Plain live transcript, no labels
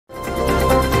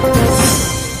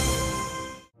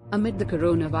Amid the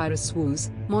coronavirus woes,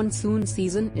 monsoon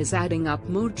season is adding up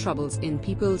more troubles in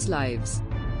people's lives.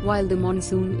 While the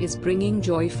monsoon is bringing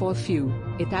joy for few,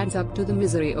 it adds up to the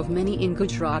misery of many in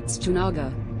Gujarat's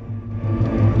Junagadh.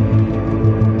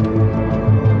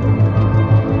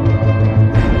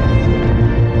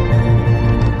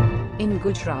 In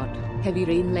Gujarat, heavy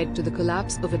rain led to the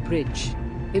collapse of a bridge.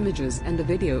 Images and the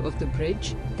video of the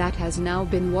bridge, that has now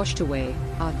been washed away,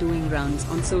 are doing rounds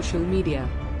on social media.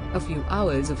 A few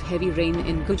hours of heavy rain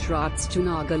in Gujarat's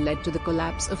Junagadh led to the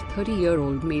collapse of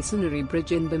 30-year-old masonry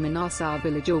bridge in Bimanasa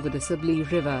village over the Sabli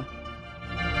River.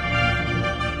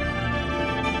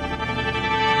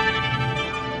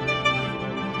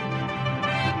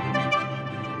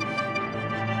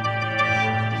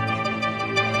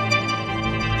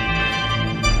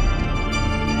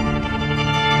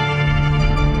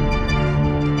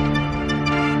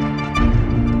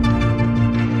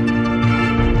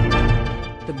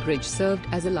 The bridge served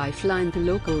as a lifeline to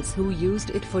locals who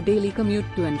used it for daily commute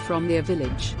to and from their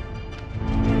village.